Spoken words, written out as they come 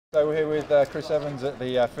So we're here with Chris Evans at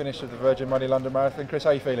the finish of the Virgin Money London Marathon. Chris, how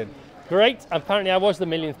are you feeling? Great. Apparently I was the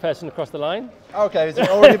millionth person across the line. Okay, it's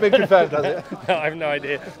already been confirmed, has it? No, I have no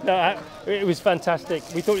idea. No, it was fantastic.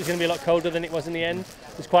 We thought it was going to be a lot colder than it was in the end.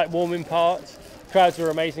 It was quite warm in parts. Crowds were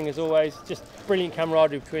amazing as always. Just brilliant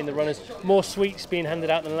camaraderie between the runners. More sweets being handed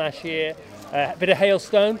out than last year. A bit of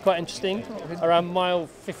hailstone, quite interesting, around mile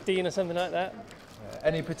 15 or something like that.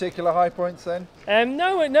 Any particular high points then?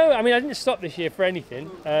 No. I mean, I didn't stop this year for anything.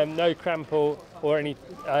 No cramp or any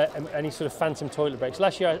sort of phantom toilet breaks.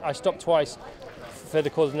 Last year I stopped twice for the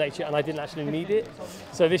cause of nature, and I didn't actually need it.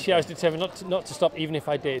 So this year I was determined not to stop, even if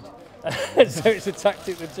I did. So it's a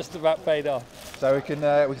tactic that just about paid off. So we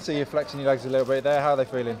can see you flexing your legs a little bit there. How are they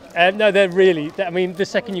feeling? No, they're really. I mean, the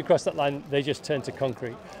second you cross that line, they just turn to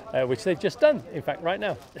concrete, which they've just done. In fact, right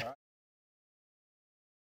now.